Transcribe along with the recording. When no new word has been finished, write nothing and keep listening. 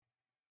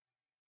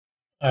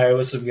All right,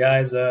 what's up,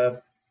 guys?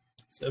 So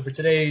for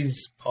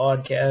today's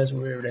podcast,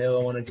 whatever the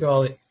hell I want to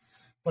call it, I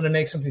want to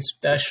make something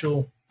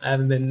special. I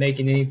haven't been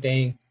making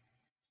anything.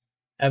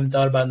 I haven't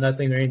thought about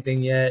nothing or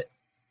anything yet.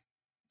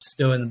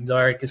 Still in the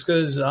dark. It's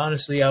because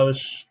honestly, I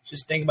was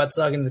just thinking about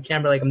talking to the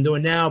camera like I'm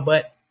doing now,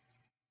 but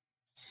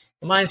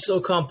my mind's so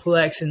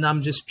complex, and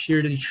I'm just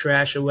purely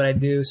trash at what I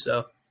do.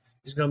 So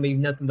it's gonna be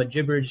nothing but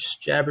gibberish,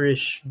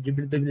 jabberish,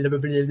 whatever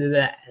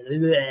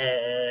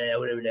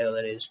the hell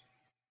that is.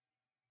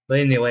 But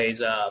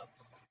anyways,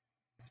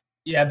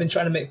 yeah, I've been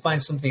trying to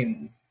find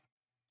something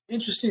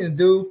interesting to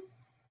do.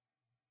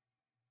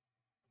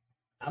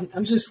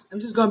 I'm just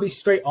gonna be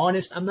straight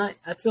honest. I'm not.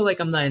 I feel like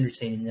I'm not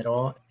entertaining at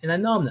all, and I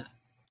know I'm not.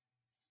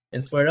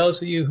 And for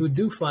those of you who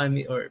do find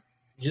me or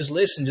just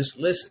listen.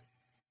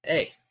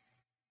 Hey,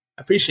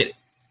 I appreciate it.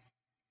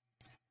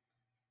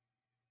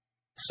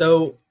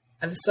 So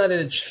I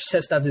decided to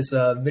test out this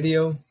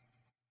video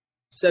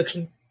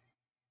section.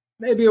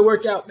 Maybe it'll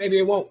work out. Maybe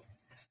it won't.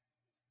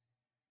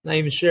 Not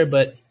even sure,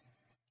 but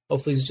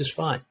hopefully it's just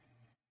fine.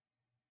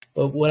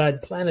 But what I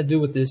plan to do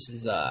with this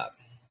is I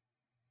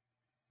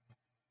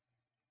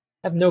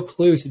have no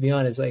clue, to be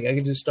honest. Like I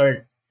could just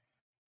start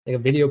like a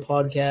video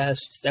podcast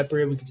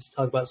separate. We could just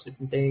talk about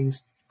different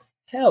things.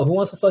 Hell, who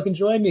wants to fucking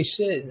join me?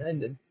 Shit.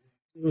 It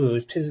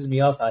pisses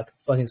me off how I can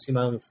fucking see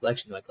my own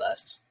reflection in my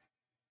glasses.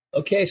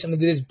 Okay, so I'm gonna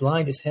do this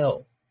blind as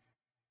hell.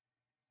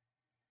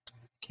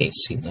 Can't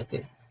see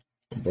nothing.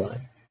 I'm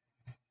blind.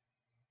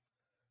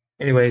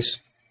 Anyways,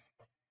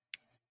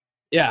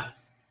 yeah.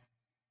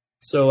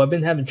 So I've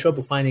been having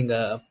trouble finding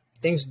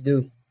things to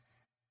do,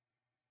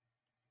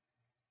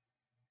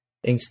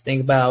 things to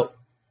think about,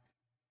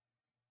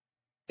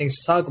 things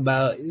to talk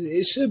about.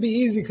 It should be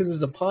easy because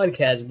it's a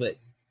podcast, but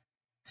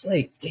it's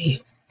like, damn,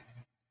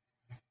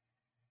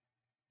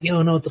 you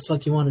don't know what the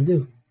fuck you want to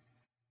do.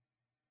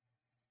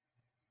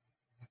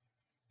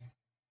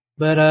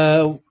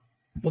 But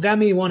what got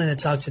me wanting to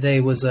talk today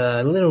was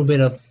a little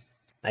bit of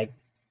like,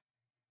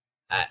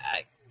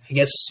 I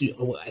guess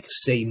I could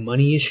say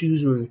money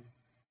issues, or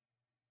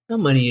not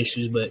money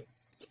issues, but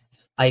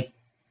like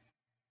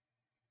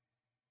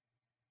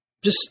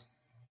just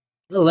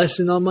a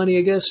lesson on money,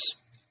 I guess.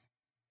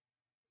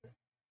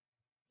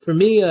 For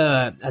me,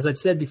 as I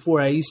said before,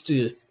 I used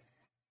to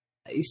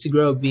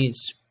grow up being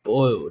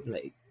spoiled,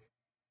 like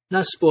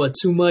not spoiled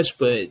too much,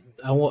 but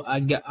I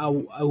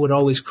would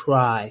always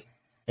cry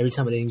every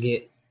time I didn't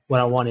get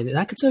what I wanted. And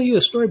I could tell you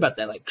a story about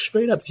that, like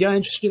straight up. If you're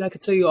interested, I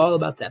could tell you all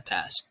about that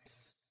past.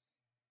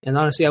 And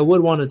honestly, I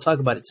would want to talk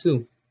about it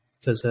too,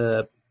 because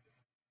as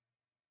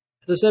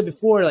I said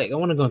before, like I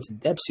want to go into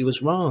depth, see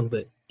what's wrong,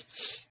 but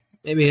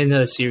maybe in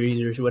another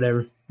series or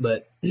whatever.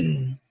 But as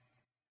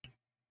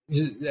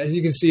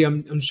you can see,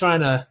 I'm trying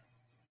to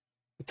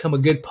become a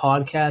good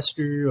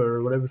podcaster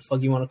or whatever the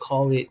fuck you want to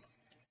call it.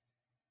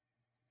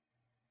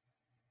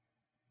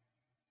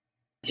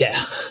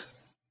 Yeah,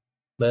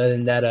 but other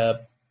than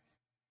that,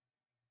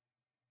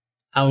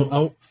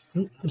 I'm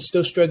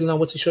still struggling on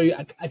what to show you.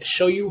 I can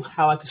show you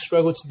how I can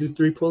struggle to do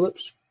 3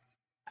 pull-ups.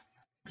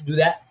 Do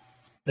that.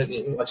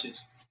 Okay, watch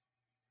this.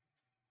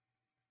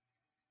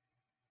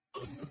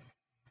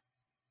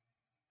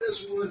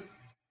 That's 1,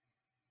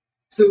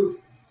 2,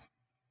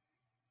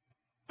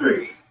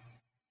 3.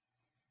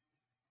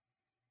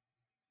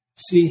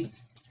 See,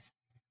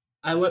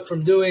 I went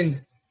from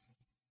doing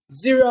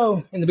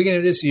 0 in the beginning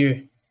of this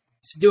year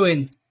to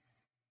doing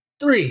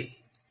 3.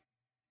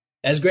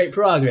 That's great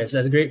progress.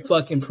 That's great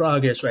fucking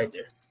progress right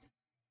there.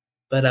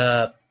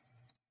 But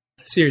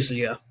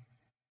seriously,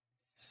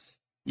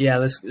 yeah,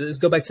 let's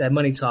go back to that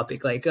money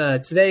topic. Like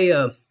today,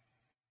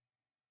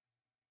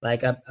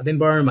 like I've been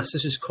borrowing my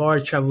sister's car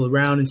to travel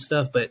around and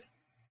stuff, but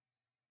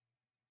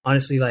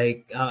honestly,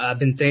 like I've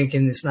been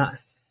thinking it's not.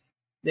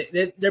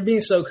 They're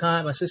being so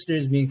kind. My sister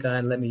is being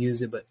kind, let me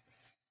use it, but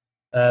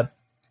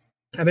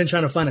I've been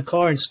trying to find a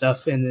car and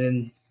stuff, and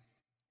then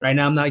right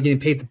now I'm not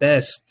getting paid the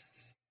best.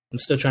 I'm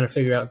still trying to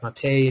figure out my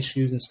pay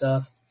issues and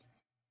stuff.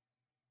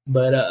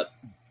 But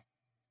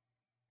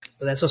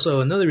that's also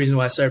another reason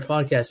why I started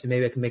podcasting.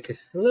 Maybe I can make a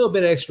little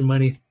bit of extra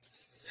money.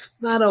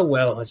 Not oh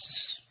well.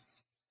 It's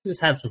just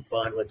have some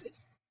fun with it.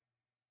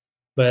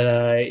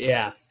 But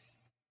yeah,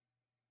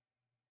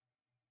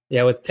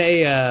 with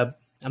pay, I'm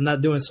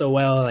not doing so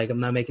well. Like I'm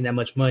not making that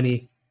much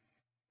money.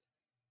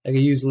 I could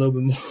use a little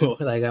bit more.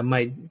 Like I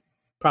might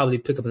probably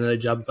pick up another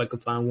job if I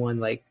could find one,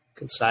 like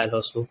a side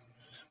hustle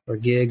or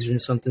gigs or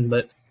something.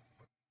 But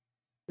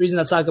the reason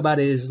I talk about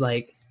it is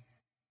like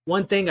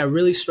one thing I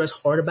really stress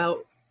hard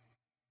about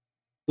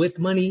with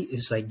money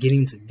is like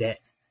getting to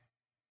debt.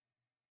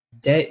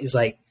 Debt is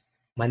like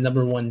my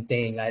number one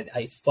thing.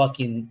 I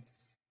fucking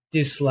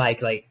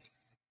dislike. Like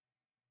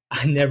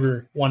I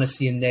never want to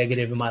see a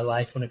negative in my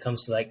life when it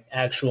comes to like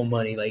actual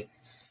money. Like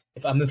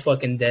if I'm in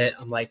fucking debt,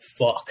 I'm like,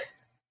 fuck,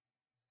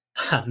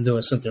 I'm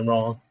doing something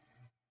wrong.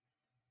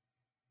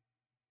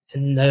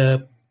 And I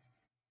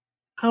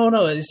don't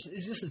know.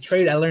 It's just a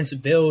trait I learned to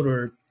build,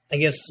 or I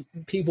guess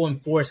people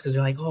enforce because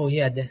they're like, oh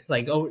yeah,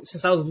 like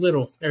since I was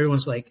little,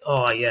 everyone's like,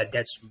 oh yeah,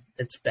 that's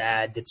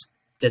bad.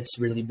 That's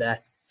really bad.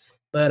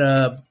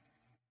 But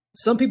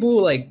some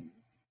people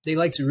they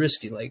like to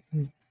risk it, like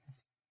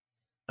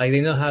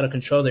they know how to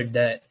control their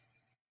debt,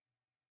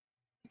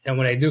 and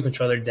when they do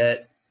control their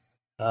debt,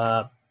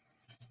 uh,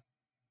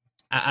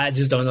 I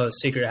just don't know the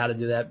secret how to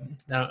do that.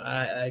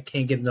 I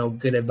can't give no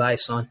good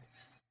advice on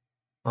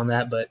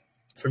that. But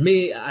for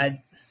me,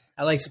 I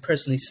like to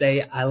personally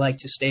say I like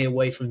to stay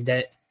away from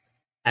debt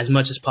as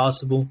much as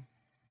possible.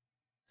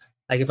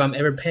 Like if I'm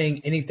ever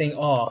paying anything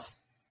off,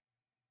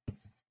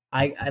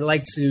 I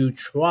like to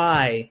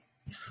try,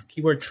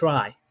 keyword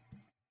try,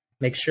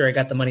 make sure I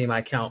got the money in my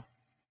account.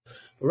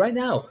 But right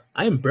now,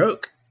 I am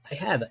broke. I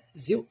have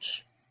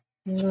zilch.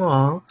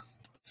 Aww.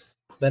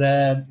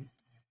 But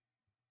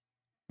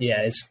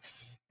yeah, it's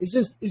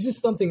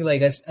just something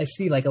like I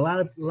see like a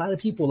lot of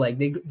people like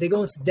they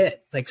go into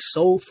debt like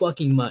so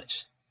fucking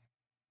much.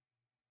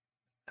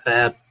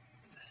 I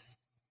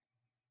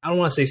don't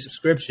want to say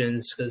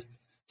subscriptions because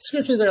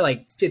subscriptions are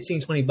like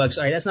 15, $20.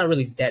 All right, that's not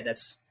really debt.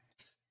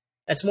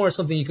 That's more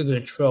something you can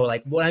control.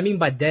 Like what I mean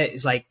by debt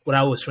is like what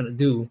I was trying to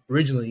do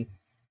originally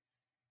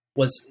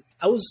was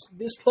I was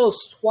this close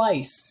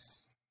twice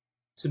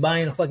to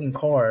buying a fucking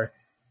car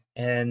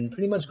and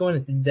pretty much going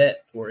into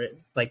debt for it,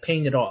 like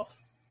paying it off.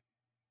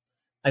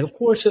 Like of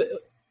course,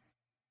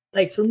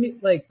 like for me,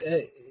 like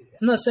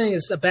I'm not saying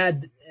it's a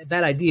bad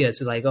idea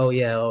to like oh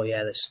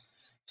yeah this.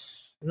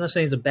 I'm not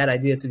saying it's a bad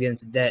idea to get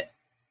into debt.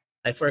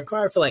 Like for a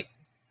car, I feel like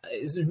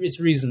it's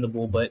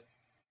reasonable, but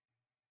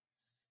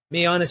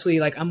me honestly,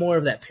 like I'm more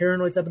of that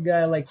paranoid type of guy.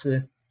 I like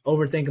to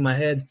overthink in my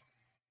head,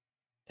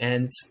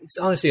 and it's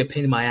honestly a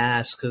pain in my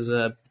ass because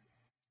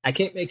I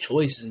can't make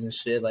choices and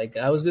shit. Like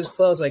I was this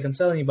close, like I'm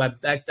telling you, but I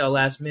backed out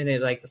last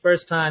minute. Like the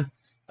first time,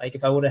 like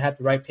if I would have had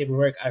the right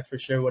paperwork, I for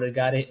sure would have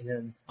got it. And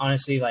then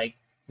honestly, like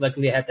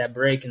luckily I had that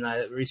break and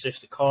I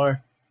researched the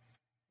car,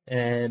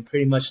 and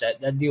pretty much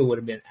that deal would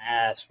have been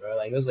ass, bro.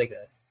 Like it was like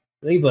I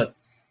believe a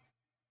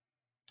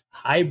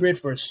hybrid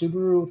for a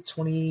Subaru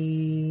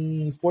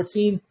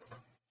 2014.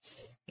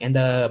 And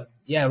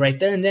yeah, right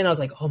there and then I was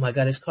like, oh my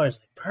god, this car is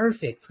like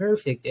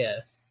perfect.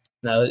 Yeah,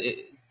 no,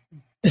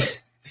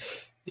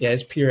 yeah,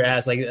 it's pure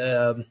ass. Like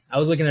I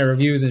was looking at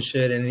reviews and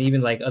shit, and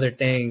even like other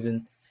things,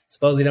 and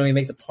supposedly they don't even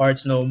make the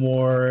parts no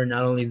more.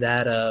 Not only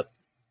that,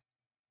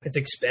 it's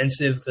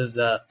expensive because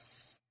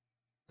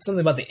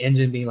something about the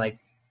engine being like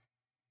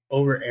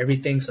over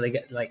everything, so they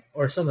get like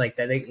or something like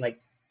that. They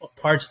like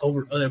parts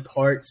over other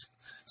parts,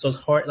 so it's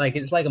hard. Like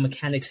it's like a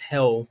mechanic's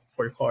hell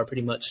for a car,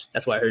 pretty much.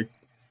 That's what I heard.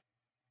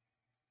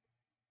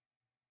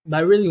 But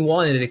I really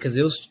wanted it because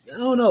it was, I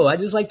don't know, I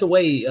just like the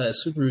way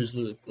Subarus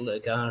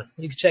look.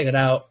 You can check it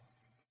out.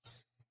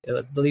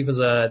 I believe it was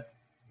a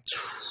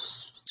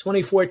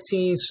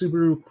 2014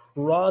 Subaru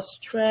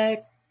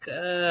Crosstrek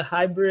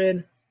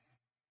hybrid.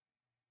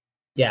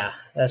 Yeah,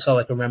 that's all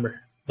I can remember.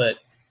 But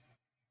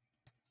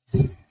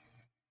it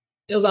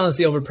was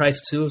honestly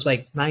overpriced too. It was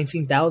like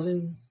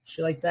 19,000,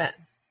 shit like that.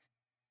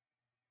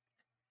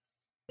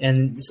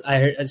 And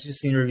I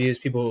just seen reviews,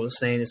 people were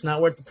saying it's not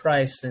worth the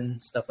price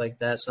and stuff like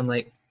that. So I'm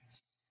like,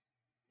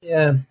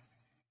 yeah, I'm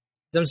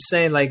just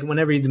saying, like,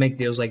 whenever you make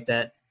deals like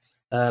that,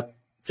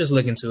 just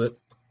look into it.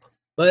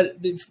 But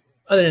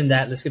other than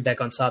that, let's get back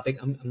on topic.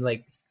 I'm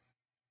like,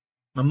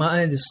 my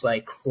mind is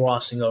like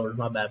crossing over.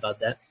 My bad about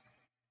that.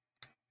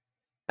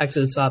 Back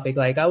to the topic.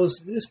 Like, I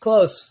was this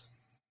close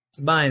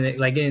to buying it,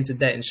 like getting into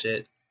debt and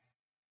shit.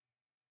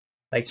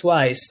 Like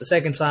twice. The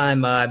second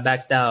time I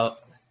backed out,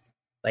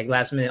 like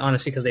last minute,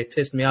 honestly, because they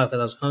pissed me off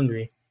because I was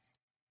hungry.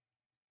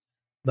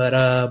 But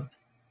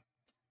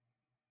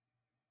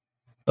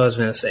what I was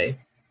gonna say.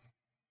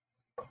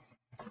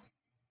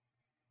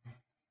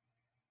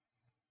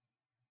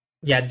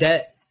 Yeah,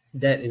 debt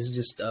is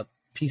just a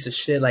piece of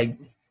shit. Like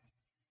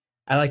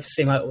I like to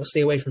say,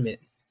 stay away from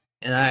it.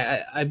 And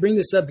I bring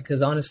this up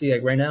because honestly,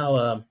 like right now,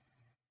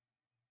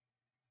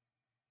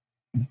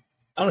 I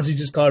honestly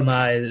just called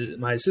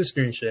my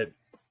sister and shit,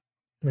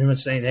 pretty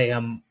much saying, hey,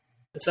 at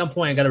some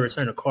point I got to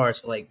return a car,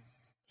 so like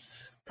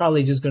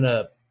probably just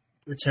gonna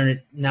return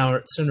it now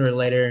sooner or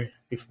later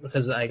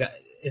because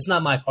it's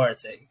not my car to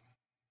take.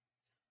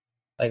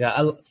 Like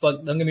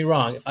fuck, don't get me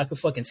wrong. If I could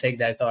fucking take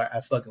that car, I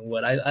fucking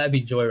would. I'd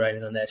be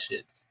joyriding on that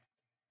shit.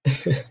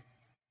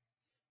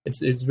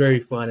 It's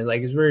very fun.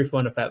 It's very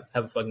fun to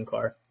have a fucking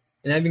car,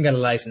 and I even got a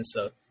license.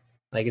 So,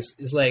 like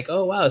it's like,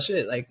 oh wow,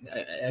 shit. Like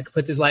I could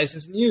put this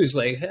license in use.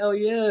 Like hell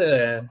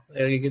yeah.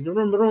 Like, I get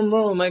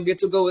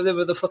to go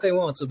whatever the fuck I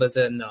want to. But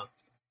no,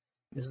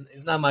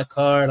 it's not my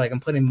car. Like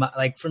I'm putting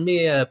for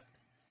me, I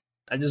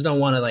just don't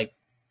want to like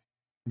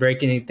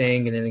break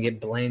anything and then get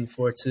blamed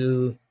for it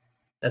too.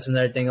 That's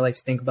another thing I like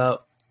to think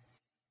about.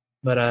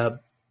 But other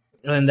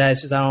than that,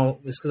 it's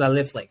because I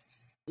live like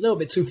a little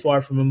bit too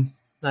far from them.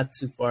 Not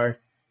too far,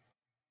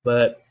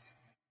 but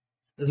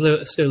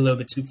it's still a little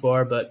bit too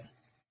far. But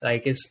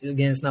like it's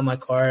not my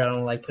car. I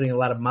don't like putting a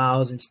lot of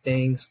miles into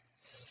things.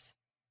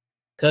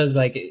 Cause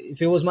like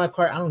if it was my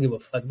car, I don't give a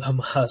fuck about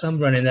miles. I'm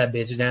running that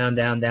bitch down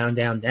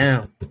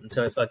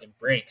until it fucking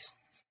breaks.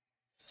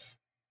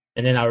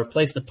 And then I'll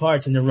replace the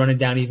parts and then run it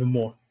down even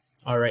more.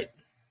 All right.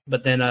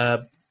 But then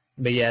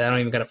But yeah, I don't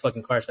even got a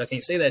fucking car, so I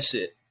can't say that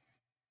shit.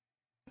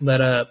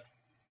 But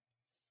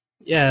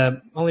yeah,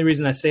 only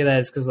reason I say that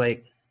is because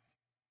like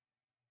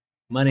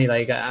money,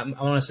 like I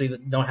honestly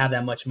don't have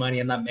that much money.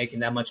 I'm not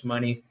making that much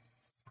money,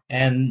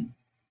 and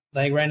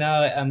like right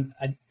now,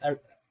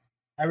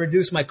 I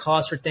reduced my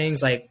cost for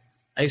things. Like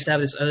I used to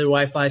have this other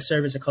Wi-Fi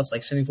service that cost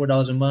like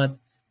 $74 a month.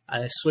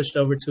 I switched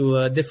over to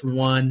a different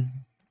one.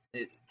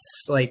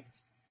 It's like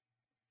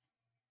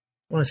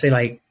I want to say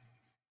like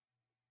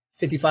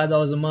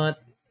 $55 a month,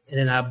 and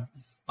then I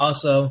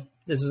also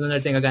this is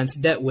another thing I got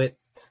into debt with.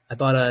 I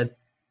bought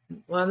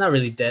not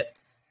really debt,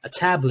 a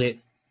tablet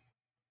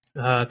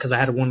because I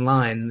had one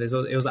line. It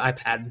was an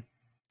iPad.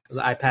 It was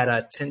an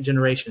iPad 10th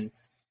generation.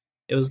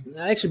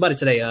 I actually bought it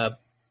today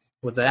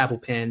with the Apple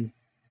Pen.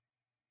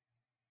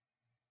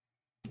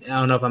 I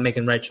don't know if I'm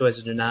making right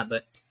choices or not,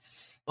 but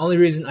only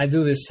reason I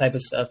do this type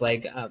of stuff,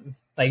 like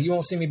you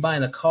won't see me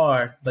buying a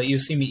car, but you'll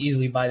see me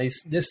easily buy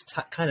this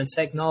kind of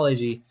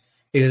technology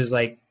because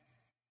like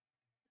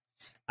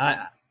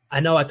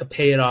I know I could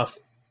pay it off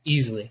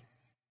easily.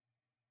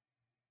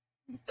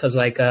 Because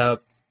like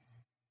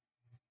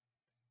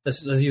let's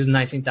use a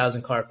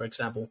 19,000 car for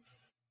example.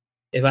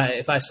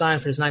 If I sign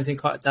for this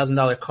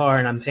 $19,000 car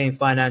and I'm paying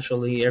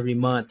financially every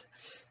month,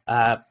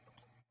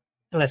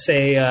 let's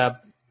say I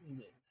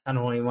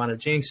don't even want to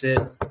jinx it,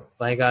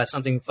 like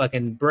something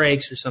fucking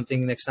breaks or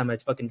something next time I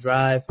fucking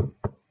drive,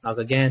 knock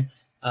again.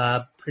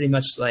 Pretty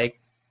much like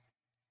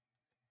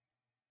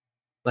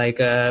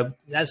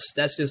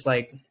that's just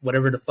like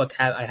whatever the fuck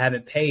I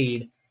haven't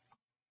paid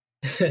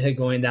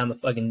going down the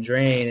fucking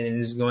drain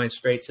and just going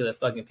straight to the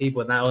fucking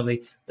people. Not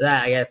only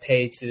that, I got to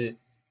pay to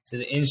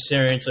the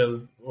insurance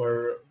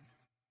or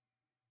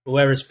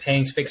whoever's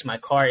paying to fix my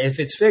car if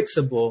it's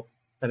fixable.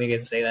 Let me get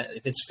to say that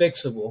if it's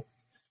fixable.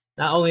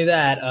 Not only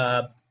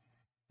that,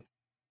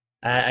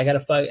 I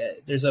gotta fuck.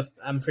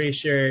 I'm pretty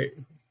sure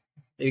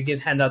they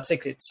hand out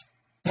tickets.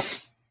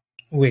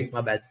 Wait,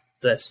 my bad.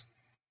 Bless.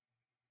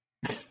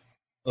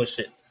 Oh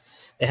shit.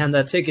 They hand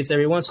out tickets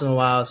every once in a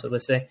while. So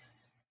let's say,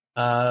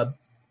 or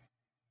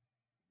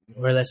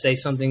let's say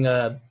something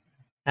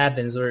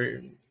happens,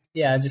 or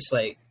yeah, just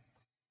like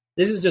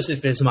this is just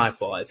if it's my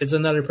fault. If it's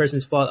another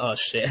person's fault, oh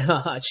shit,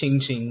 ching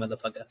ching,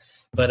 motherfucker.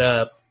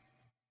 But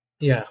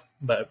yeah,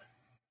 but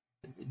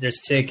there's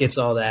tickets,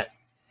 all that.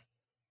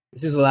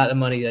 This is a lot of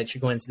money that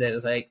you're going into debt.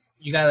 It's like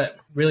you gotta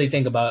really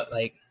think about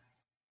like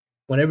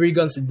whenever you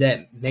go into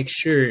debt, make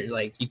sure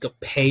like you could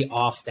pay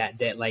off that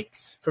debt. Like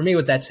for me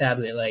with that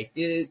tablet, like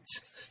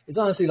it's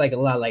honestly like a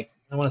lot. Like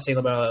I want to say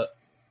about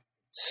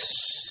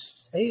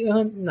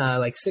 800,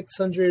 like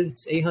 600,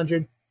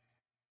 800,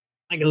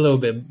 like a little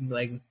bit,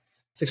 like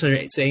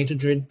 600 to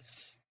 800,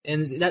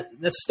 and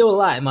that's still a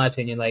lot in my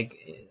opinion.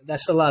 Like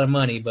that's a lot of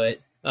money,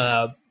 but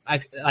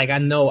I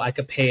know I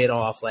could pay it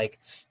off. Like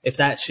if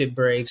that shit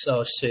breaks,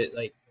 oh shit,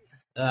 like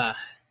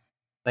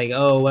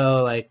oh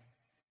well, like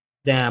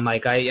damn,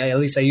 like I at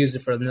least I used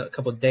it for a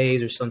couple of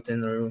days or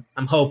something. Or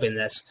I'm hoping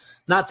that's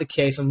not the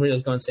case. I'm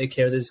really going to take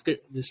care of this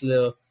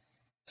little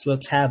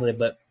tablet.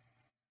 But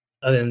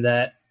other than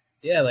that,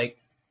 yeah, like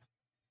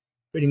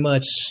pretty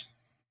much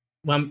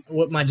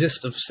what my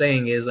gist of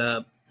saying is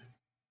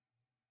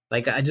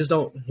like I just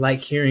don't like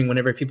hearing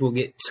whenever people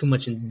get too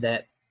much in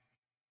debt.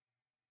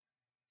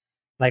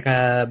 Like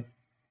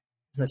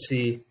let's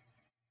see,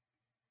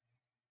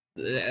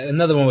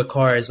 another one with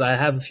cars. I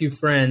have a few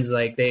friends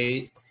like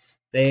they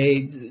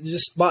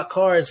just bought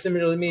cars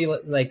similar to me.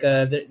 Like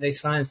they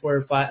signed for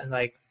it,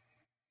 like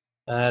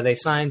they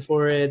signed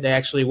for it. They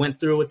actually went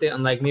through with it,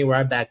 unlike me where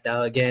I backed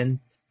out again.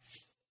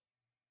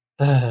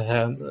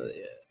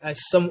 I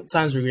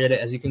sometimes regret it,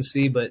 as you can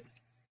see, but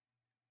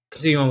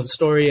continuing on with the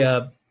story,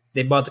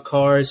 they bought the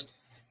cars.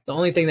 The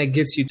only thing that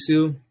gets you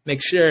to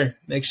make sure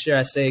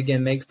I say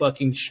again, make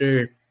fucking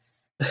sure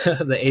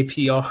the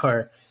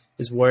APR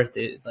is worth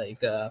it.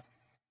 Like a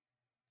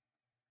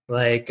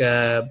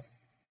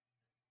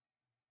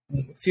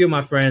few of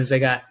my friends, they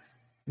got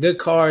good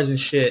cars and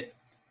shit,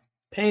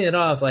 paying it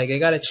off. Like they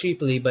got it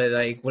cheaply, but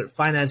like with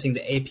financing,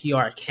 the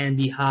APR can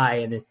be high,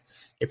 and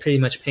you're pretty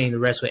much paying the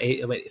rest with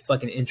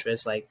fucking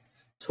interest, like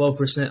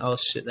 12%. Oh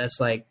shit, that's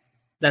like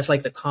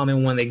the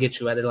common one they get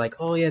you at. They're like,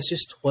 oh yeah, it's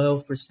just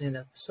 12%.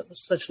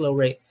 That's such a low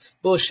rate.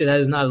 Bullshit. That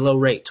is not a low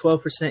rate.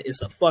 12%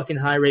 is a fucking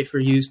high rate for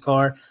a used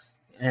car.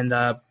 And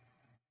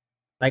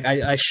like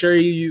I assure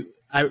you,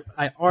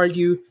 I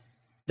argue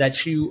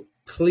that you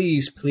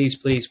please,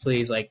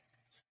 like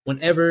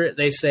whenever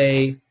they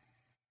say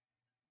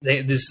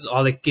this is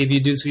all they give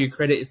you due to your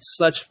credit, it's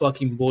such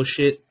fucking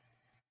bullshit.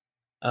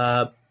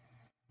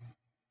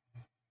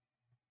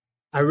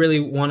 I really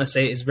want to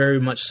say it's very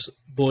much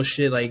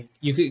bullshit. Like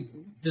you could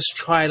just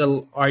try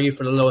to argue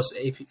for the lowest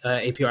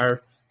APR,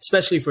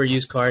 especially for a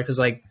used car. Because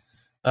like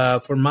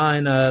for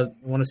mine, I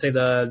want to say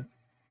that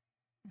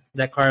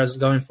car I was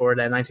going for,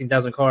 that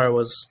 19,000 car,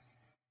 was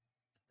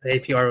the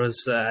APR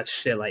was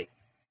shit like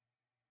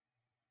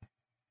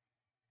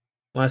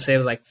I want to say it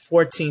was like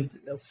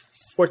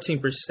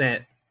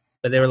 14%.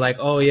 But they were like,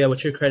 oh yeah,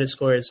 what's your credit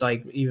score? It's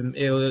like even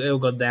it'll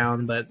go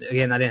down. But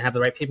again, I didn't have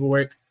the right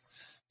paperwork.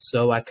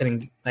 so I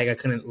couldn't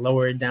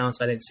lower it down,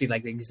 so I didn't see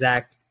like the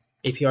exact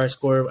APR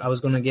score I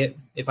was gonna get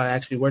if I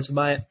actually were to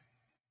buy it.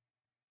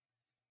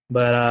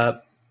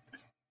 But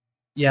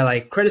yeah,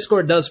 like credit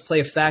score does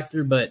play a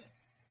factor, but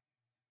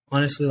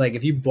honestly, like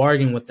if you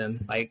bargain with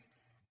them, like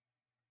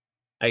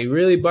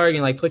really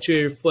bargain, like put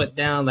your foot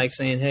down, like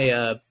saying, "Hey,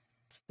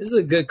 this is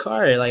a good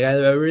car. Like I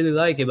really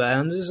like it, but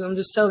I'm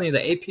just telling you the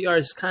APR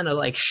is kind of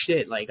like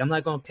shit. Like I'm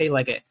not gonna pay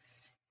like a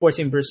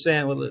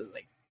 14%.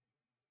 Like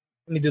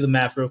let me do the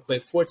math real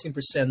quick.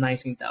 14%,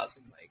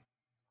 19,000. Like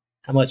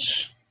how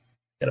much?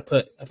 I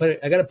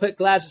gotta put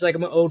glasses. Like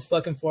I'm an old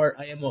fucking fart.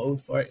 I am an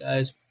old fart,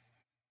 guys.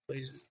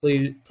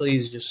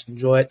 Please, just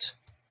enjoy it.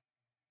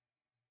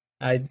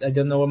 I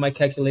don't know what my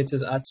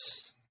calculator's at.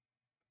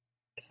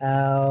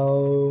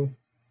 Calculator.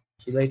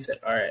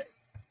 All right.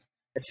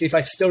 Let's see if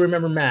I still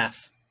remember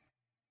math.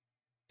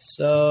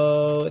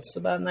 So it's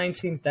about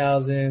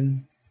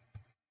 19,000.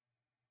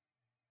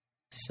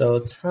 So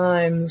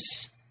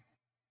times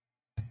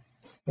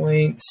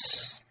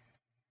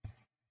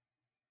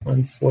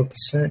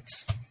 0.14%.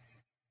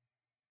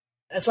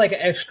 That's like an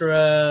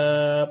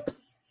extra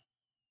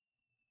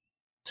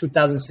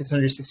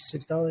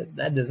 $2,666.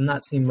 That does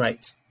not seem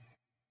right.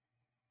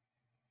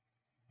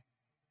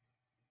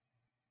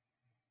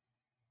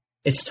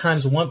 It's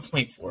times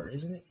 1.4,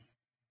 isn't it?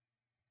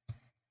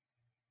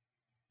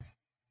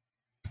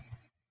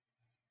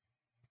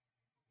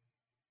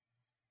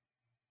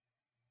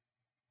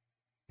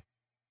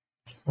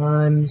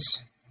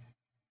 Times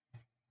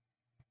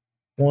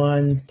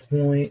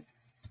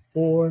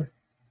 1.4.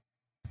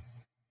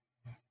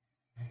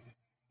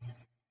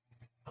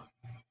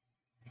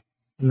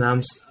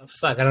 No,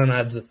 fuck. I don't know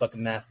how to do the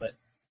fucking math, but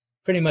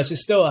pretty much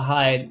it's still a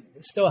high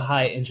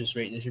interest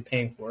rate that you're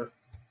paying for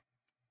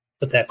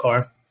with that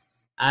car.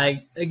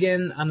 I'm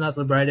not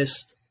the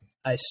brightest.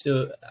 I'm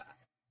still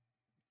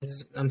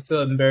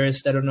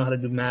embarrassed. I don't know how to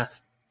do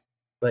math,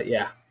 but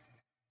yeah.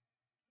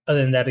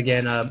 Other than that,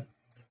 again,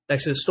 back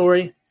to the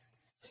story.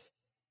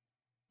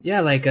 Yeah,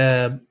 like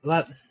a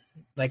lot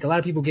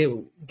of people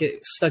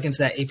get stuck into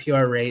that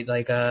APR rate.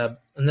 Like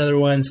another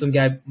one, some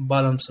guy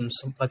bought him some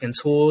fucking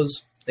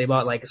tools. They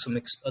bought like some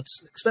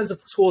expensive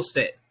tool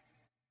set.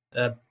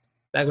 Back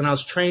when I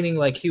was training,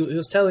 like he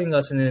was telling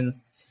us, and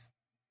then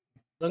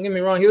don't get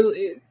me wrong,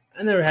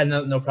 I never had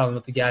no problem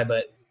with the guy,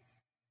 but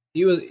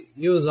he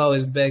was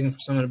always begging for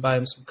someone to buy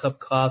him some cup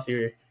coffee,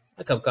 or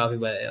not cup coffee,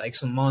 but like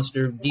some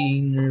Monster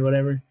Bean or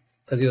whatever,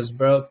 because he was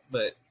broke.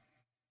 But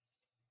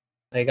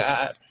like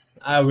I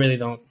really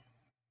don't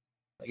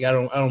like I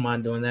don't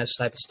mind doing that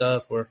type of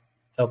stuff or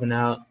helping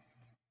out,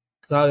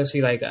 because obviously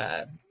like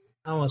I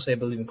don't want to say I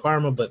believe in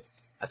karma, but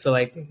I feel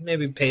like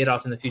maybe pay it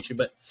off in the future.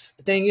 But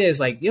the thing is,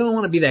 like, you don't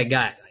want to be that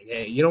guy. Like,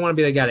 hey, you don't want to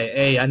be that guy that,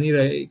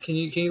 hey, can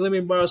you let me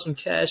borrow some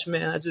cash,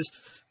 man? I just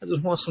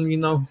want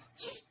some,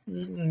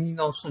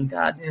 some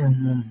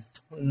goddamn,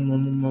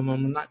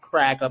 not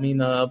crack. I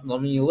mean, a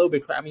little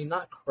bit crack. I mean,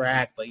 not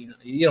crack, but you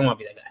don't want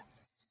to be that guy.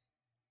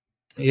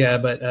 Yeah,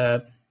 but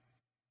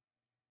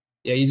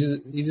yeah,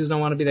 you just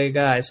don't want to be that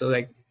guy. So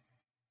like,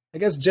 I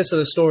guess gist of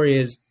the story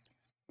is,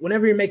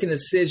 whenever you're making a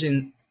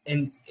decision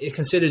and it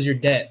considers your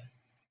debt.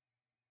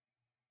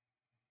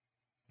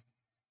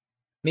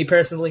 Me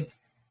personally,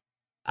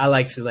 I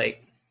like to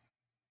like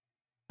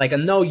I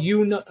know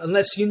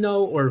unless you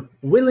know or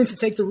willing to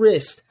take the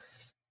risk,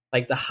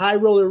 like the high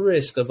roller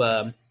risk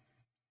of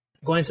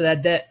going to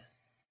that debt.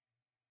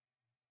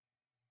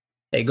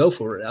 Hey, go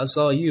for it. That's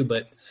all you.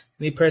 But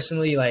me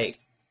personally,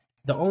 like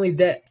the only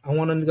debt I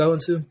want them to go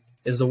into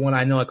is the one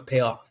I know I could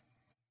pay off.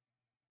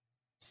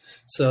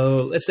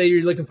 So let's say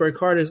you're looking for a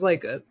car. Based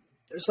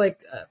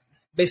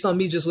on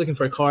me just looking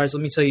for cars,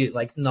 let me tell you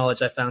like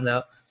knowledge I found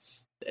out.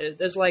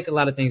 There's like a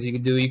lot of things you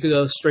could do. You could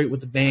go straight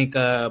with the bank.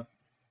 If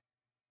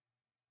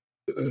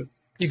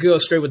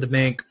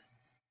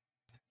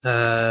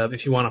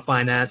you want to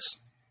finance.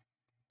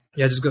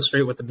 Yeah, just go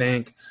straight with the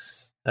bank.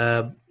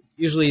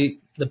 Usually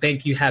the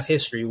bank you have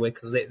history with,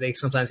 because they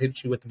sometimes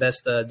hit you with the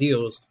best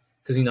deals,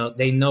 because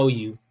they know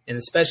you, and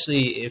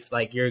especially if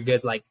like you're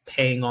good like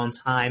paying on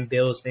time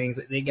bills, things,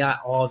 they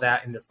got all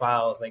that in their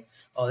files. Like,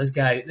 oh, this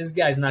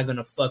guy's not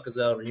gonna fuck us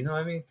over. You know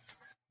what I mean?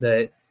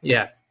 But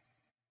yeah.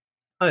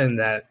 Other than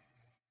that,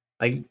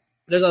 like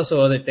there's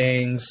also other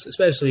things,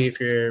 especially if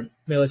you're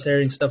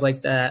military and stuff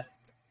like that.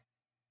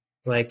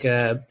 Like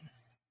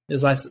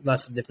there's lots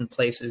of different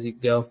places you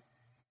can go.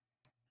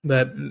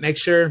 But make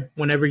sure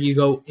whenever you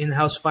go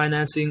in-house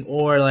financing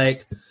or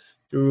like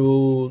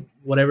through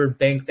whatever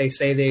bank they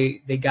say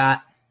they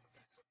got,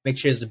 make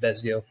sure it's the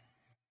best deal.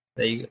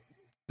 Make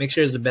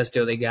sure it's the best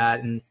deal they got.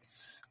 And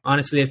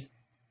honestly, if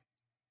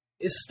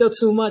it's still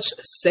too much,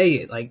 say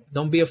it. Like,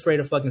 don't be afraid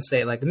to fucking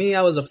say it. Like me,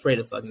 I was afraid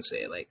to fucking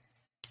say it. Like,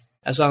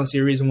 that's honestly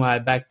the reason why I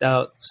backed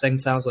out.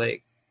 Second time, I was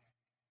like,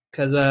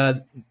 because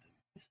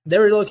they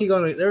were low-key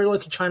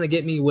trying to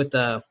get me with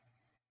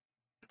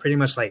pretty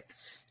much like,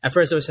 at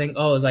first they were saying,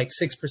 oh, like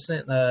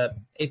 6%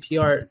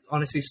 APR,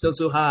 honestly still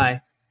too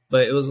high,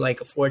 but it was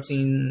like a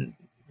 14,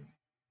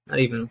 not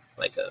even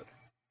like a,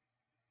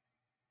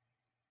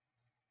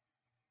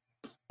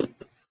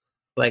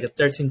 like a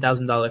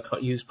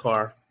 $13,000 used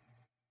car.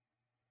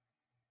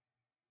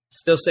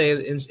 Still say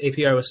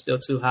APR was still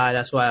too high.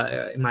 That's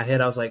why in my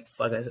head I was like,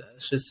 "Fuck, I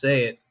should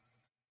say it."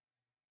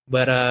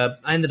 But I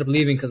ended up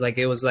leaving because like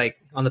it was like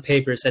on the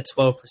paper it said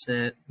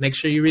 12%. Make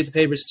sure you read the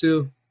papers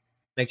too.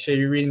 Make sure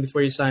you're reading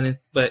before you sign in.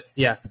 But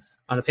yeah,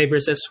 on the paper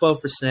it says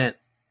 12%.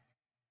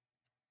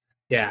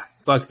 Yeah,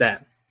 fuck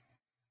that.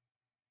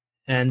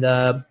 And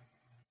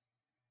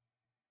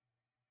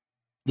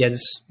yeah,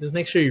 just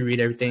make sure you read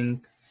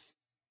everything.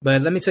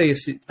 But let me tell you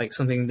like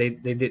something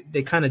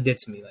they kind of did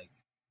to me. Like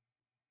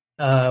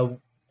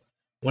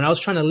when I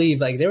was trying to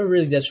leave, like they were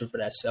really desperate for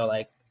that sale.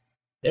 Like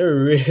they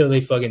were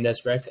really fucking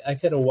desperate. I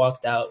could have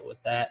walked out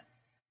with that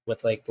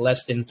with like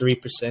less than 3%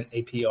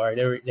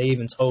 APR. They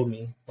even told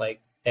me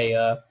like, hey,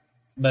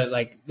 but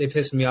like they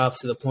pissed me off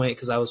to the point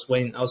because I was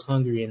waiting. I was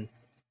hungry and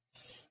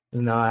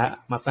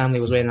my family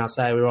was waiting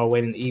outside. We were all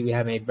waiting to eat. We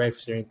haven't ate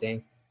breakfast or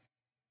anything.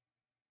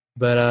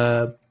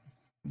 But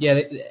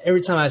yeah,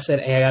 every time I said,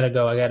 hey, I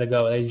gotta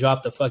go, they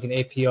dropped the fucking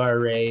APR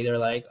rate. They're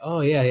like,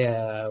 oh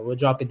yeah, we'll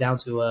drop it down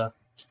to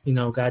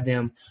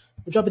goddamn,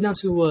 we'll drop it down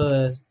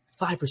to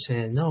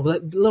 5%. No,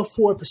 below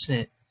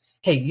 4%.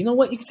 Hey, you know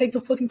what? You can take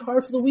the fucking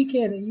car for the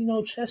weekend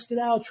and test it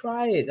out,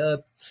 try it.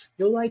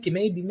 You'll like it.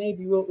 Maybe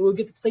we'll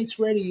get the plates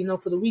ready,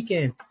 for the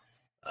weekend.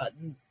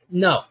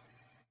 No.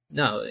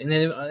 And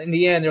then in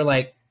the end, they're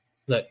like,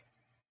 look,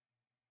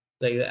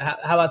 how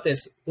about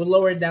this? We'll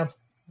lower it down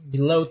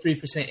below 3%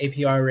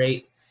 APR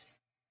rate.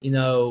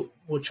 We'll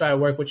try to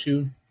work with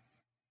you.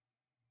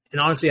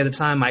 And honestly, at the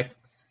time, I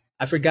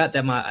forgot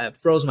that I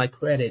froze my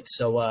credit,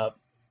 so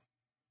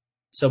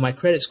my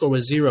credit score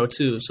was 0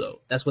 too. So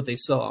that's what they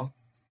saw.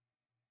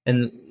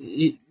 And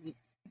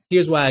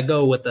here's why I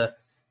go with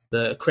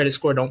the credit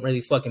score don't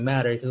really fucking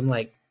matter, because I'm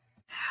like,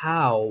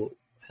 how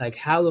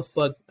the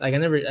fuck? Like I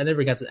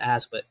never got to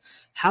ask, but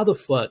how the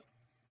fuck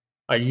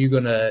are you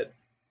gonna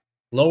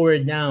lower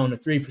it down to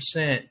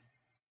 3%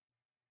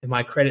 if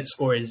my credit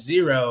score is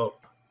 0?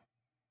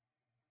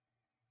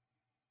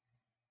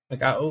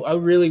 Like I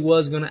really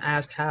was gonna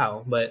ask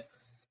how, but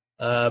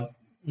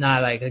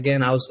like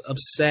again, I was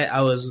upset.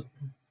 I was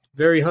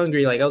very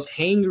hungry. Like I was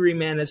hangry,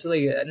 man. It's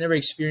like I never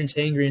experienced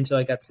hangry until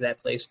I got to that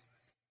place.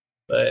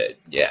 But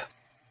yeah,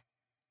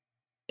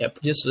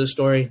 just the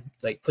story.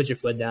 Like put your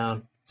foot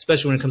down,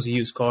 especially when it comes to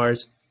used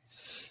cars.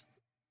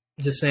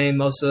 Just saying,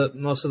 most of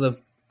the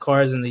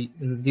cars in the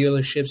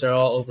dealerships are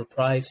all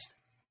overpriced,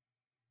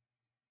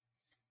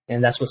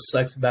 and that's what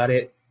sucks about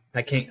it.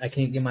 I can't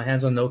get my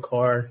hands on no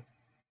car.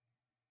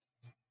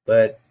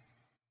 But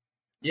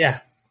yeah,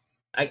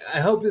 I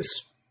hope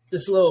this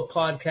little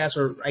podcast,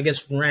 or I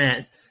guess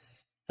rant,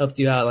 helped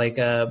you out. Like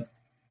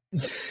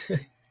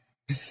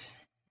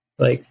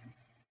like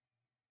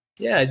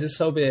yeah, I just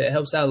hope it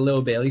helps out a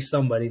little bit. At least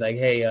somebody like,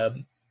 hey,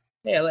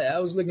 I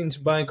was looking to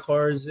buy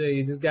cars.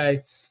 Hey, this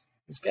guy,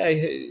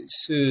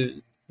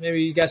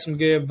 maybe you got some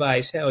good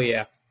advice. Hell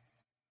yeah.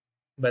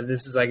 But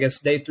this is, I guess,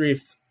 day 3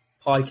 of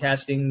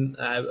podcasting.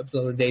 I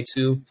uploaded day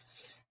 2.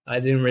 I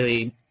didn't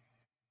really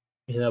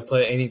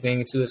put anything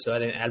into it, so I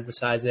didn't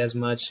advertise it as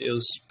much. It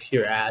was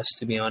pure ass,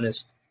 to be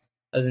honest.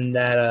 Other than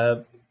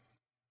that,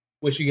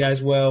 wish you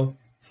guys well.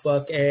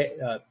 Fuck it.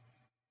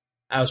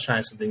 I was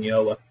trying something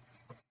new.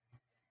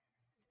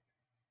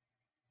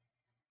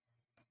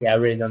 Yeah, I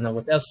really don't know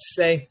what else to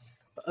say.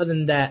 But other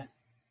than that,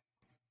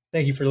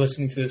 thank you for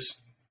listening to this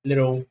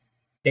little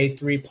day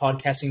 3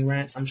 podcasting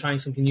rants. I'm trying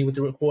something new with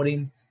the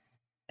recording,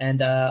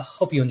 and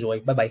hope you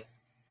enjoy. Bye-bye.